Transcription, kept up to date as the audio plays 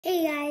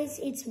Hey guys,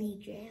 it's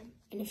me, Graham.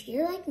 And if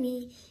you're like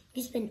me,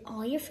 you spend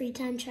all your free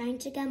time trying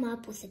to come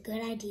up with a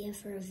good idea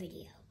for a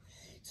video.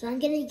 So I'm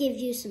going to give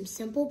you some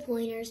simple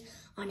pointers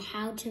on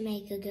how to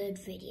make a good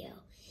video.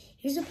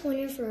 Here's a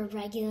pointer for a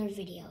regular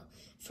video.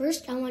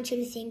 First, I want you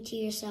to think to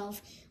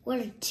yourself,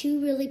 what are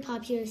two really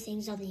popular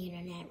things on the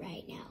internet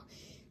right now?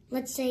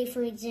 Let's say,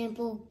 for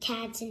example,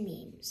 cats and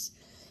memes.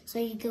 So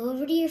you go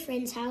over to your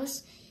friend's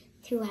house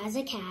who has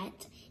a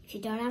cat. If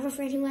you don't have a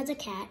friend who has a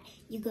cat,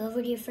 you go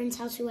over to your friend's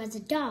house who has a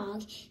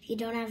dog. If you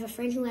don't have a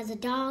friend who has a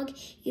dog,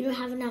 you don't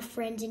have enough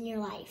friends in your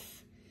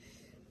life.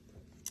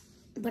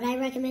 But I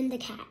recommend the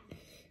cat.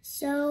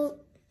 So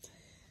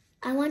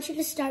I want you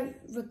to start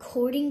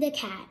recording the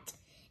cat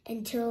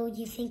until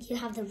you think you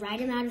have the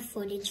right amount of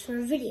footage for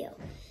a video.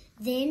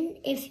 Then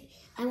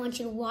I want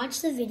you to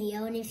watch the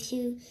video, and if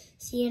you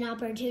see an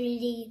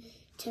opportunity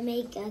to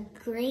make a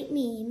great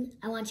meme,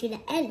 I want you to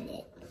edit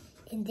it.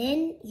 And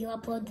then you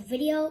upload the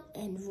video,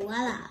 and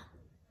voila,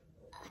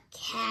 a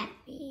cat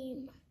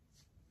meme.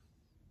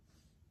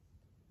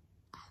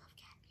 I love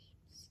cat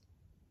memes.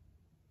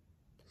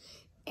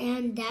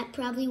 And that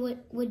probably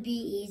would be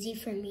easy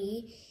for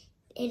me.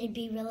 It'd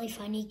be really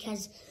funny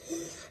because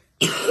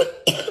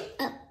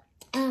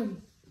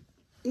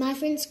my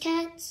friend's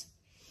cats,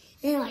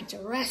 they like to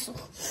wrestle.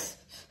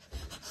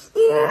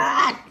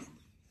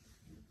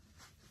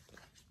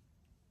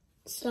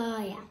 So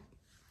yeah.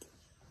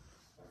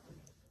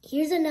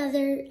 Here's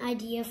another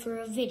idea for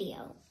a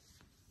video.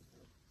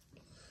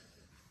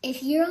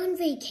 If you're on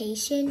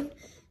vacation,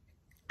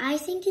 I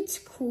think it's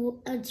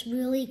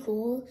really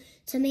cool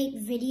to make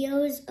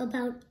videos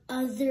about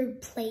other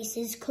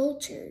places'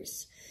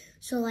 cultures.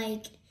 So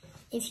like,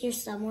 if you're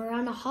somewhere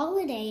on a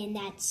holiday in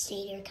that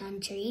state or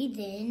country,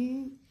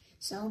 then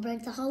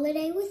celebrate the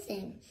holiday with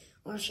them.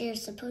 Or if you're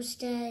supposed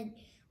to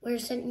wear a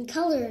certain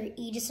color,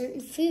 eat a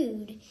certain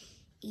food,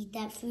 eat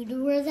that food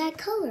or wear that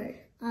color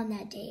on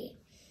that day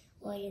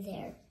while you're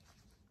there.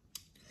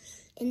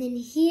 And then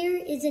here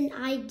is an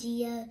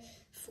idea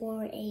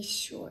for a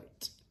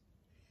short.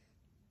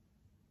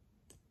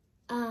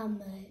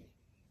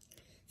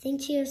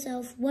 Think to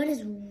yourself, what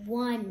is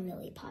one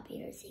really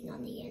popular thing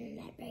on the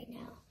internet right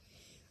now?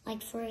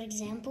 Like, for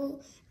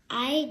example,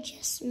 I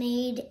just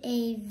made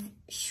a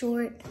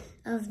short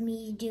of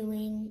me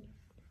doing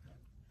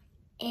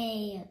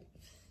a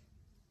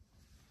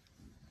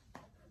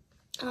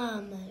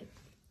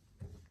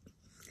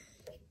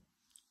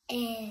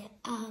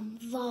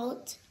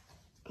vault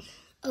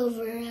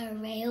over a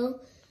rail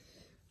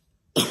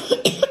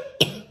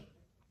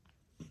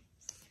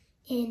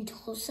in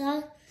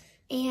Tulsa,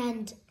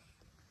 and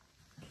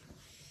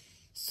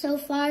so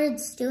far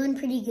it's doing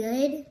pretty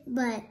good.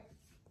 But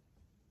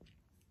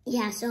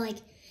yeah, so like,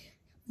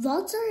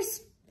 vaults are,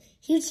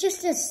 here's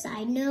just a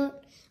side note,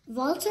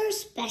 vaults are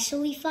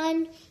especially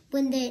fun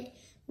when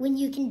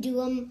you can do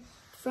them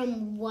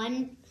from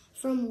one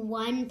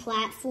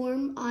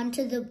platform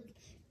onto the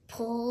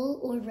pole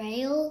or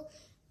rail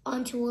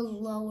onto a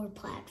lower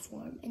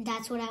platform. And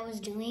that's what I was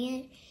doing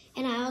it.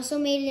 And I also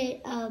made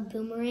it a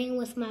boomerang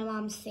with my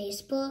mom's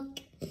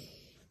Facebook,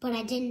 but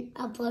I didn't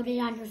upload it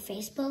on her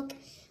Facebook.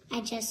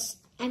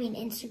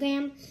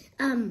 Instagram.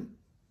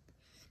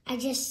 I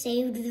just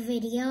saved the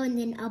video and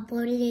then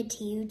uploaded it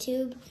to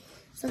YouTube.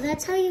 So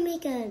that's how you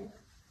make a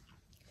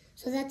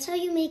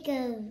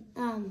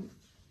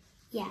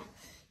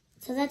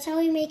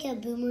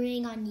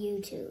boomerang on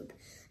YouTube.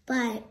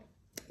 But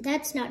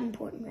that's not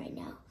important right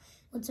now.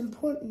 What's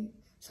important,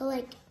 so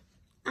like,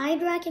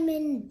 I'd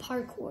recommend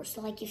parkour.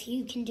 So like, if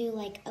you can do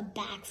like a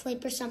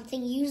backflip or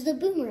something, use the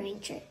boomerang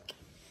trick.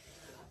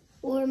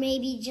 Or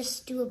maybe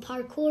just do a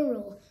parkour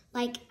roll.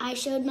 Like I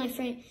showed my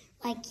friend,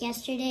 like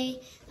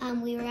yesterday,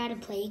 we were at a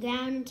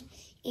playground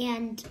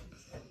and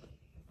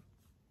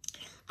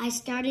I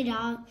started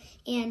off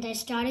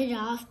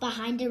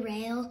behind a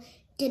rail,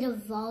 did a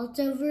vault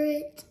over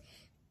it,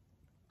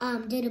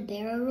 did a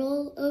barrel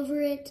roll over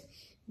it,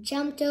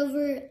 jumped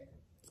over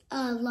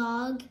a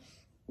log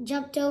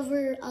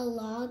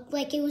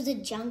like it was a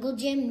jungle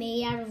gym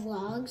made out of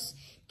logs,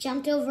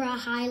 jumped over a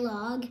high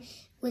log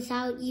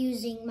without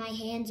using my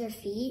hands or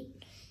feet,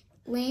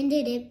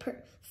 landed it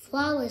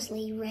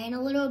flawlessly, ran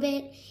a little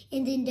bit,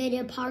 and then did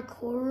a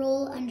parkour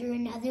roll under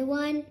another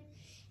one,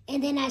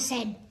 and then I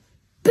said,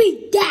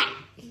 beat that!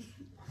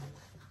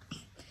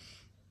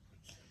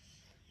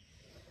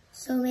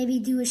 So maybe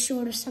do a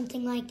short or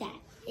something like that.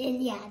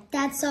 And yeah,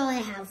 that's all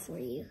I have for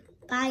you.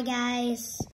 Bye, guys.